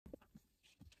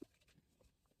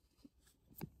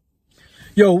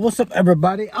Yo, what's up,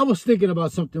 everybody? I was thinking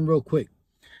about something real quick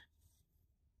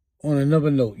on another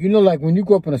note. You know, like when you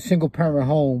grow up in a single-parent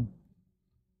home,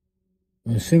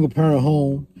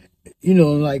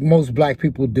 like most black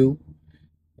people do.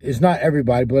 It's not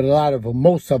everybody, but a lot of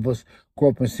most of us grow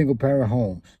up in single-parent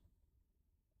homes.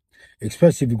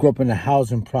 Especially if you grow up in the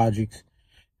housing projects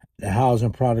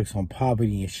on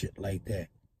poverty and shit like that.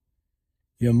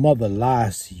 Your mother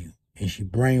lies to you, and she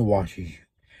brainwashes you,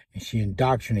 and she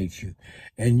indoctrinates you.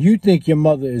 And you think your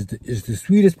mother is the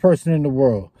sweetest person in the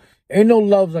world. Ain't no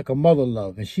love like a mother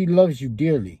love, and she loves you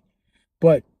dearly.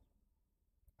 But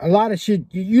a lot of shit,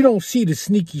 you don't see the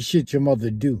sneaky shit your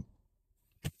mother do.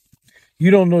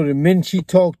 You don't know the men she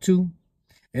talked to.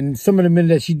 And some of the men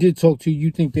that she did talk to, you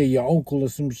think they're your uncle or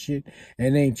some shit,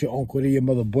 and they ain't your uncle, they're your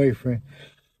mother boyfriend.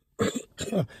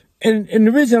 And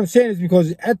the reason I'm saying is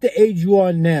because at the age you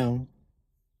are now,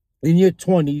 in your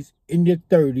 20s, in your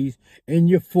 30s, in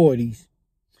your 40s,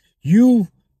 you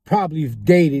probably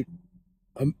dated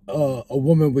a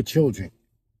woman with children.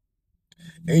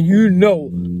 And you know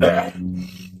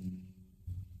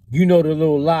the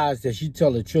little lies that she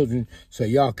tell her children so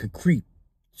y'all could creep,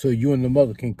 so you and the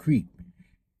mother can creep.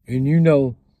 And you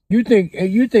think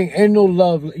ain't no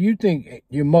love, you think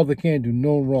your mother can't do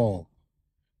no wrong.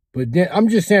 But then, I'm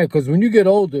just saying, because when you get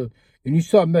older and you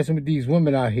start messing with these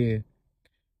women out here,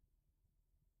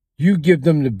 you give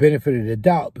them the benefit of the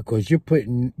doubt because you're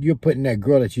putting that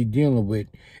girl that you're dealing with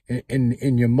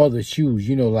in your mother's shoes.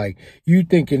 You know, like you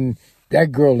thinking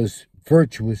that girl is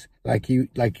virtuous like you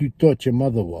thought your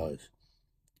mother was.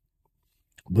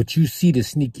 But you see the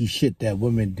sneaky shit that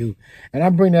women do. And I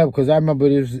bring that up because I remember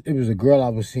it was a girl I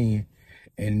was seeing,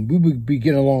 and we would be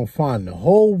getting along fine the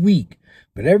whole week.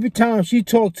 But every time she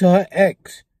talked to her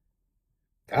ex,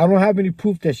 I don't have any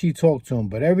proof that she talked to him,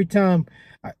 but every time,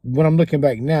 when I'm looking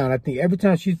back now, and I think every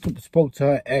time she spoke to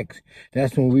her ex,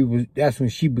 that's when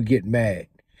she would get mad.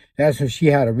 That's when she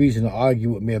had a reason to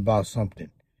argue with me about something.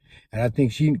 And I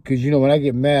think because when I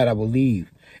get mad, I will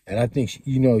leave. And I think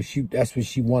that's when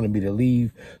she wanted me to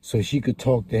leave so she could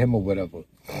talk to him or whatever.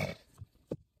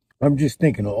 I'm just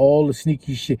thinking of all the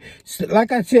sneaky shit.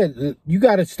 Like I said, you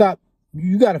gotta stop.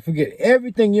 You gotta forget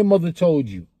everything your mother told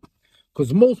you.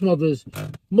 Because most mothers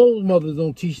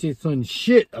don't teach their son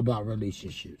shit about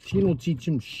relationships. She don't teach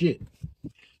him shit.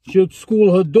 She'll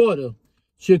school her daughter.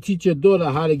 She'll teach her daughter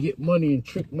how to get money and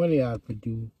trick money out of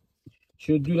dude.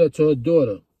 She'll do that to her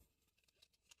daughter.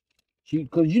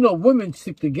 Because, women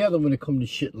stick together when it comes to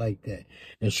shit like that.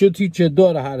 And she'll teach her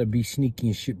daughter how to be sneaky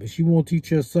and shit, but she won't teach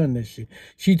her son that shit.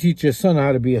 She teach her son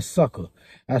how to be a sucker.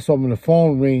 That's why when the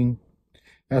phone ring,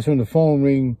 for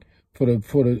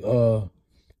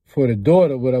the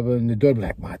daughter, whatever, and the daughter be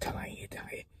like, Ma, tell her,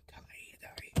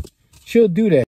 she'll do that.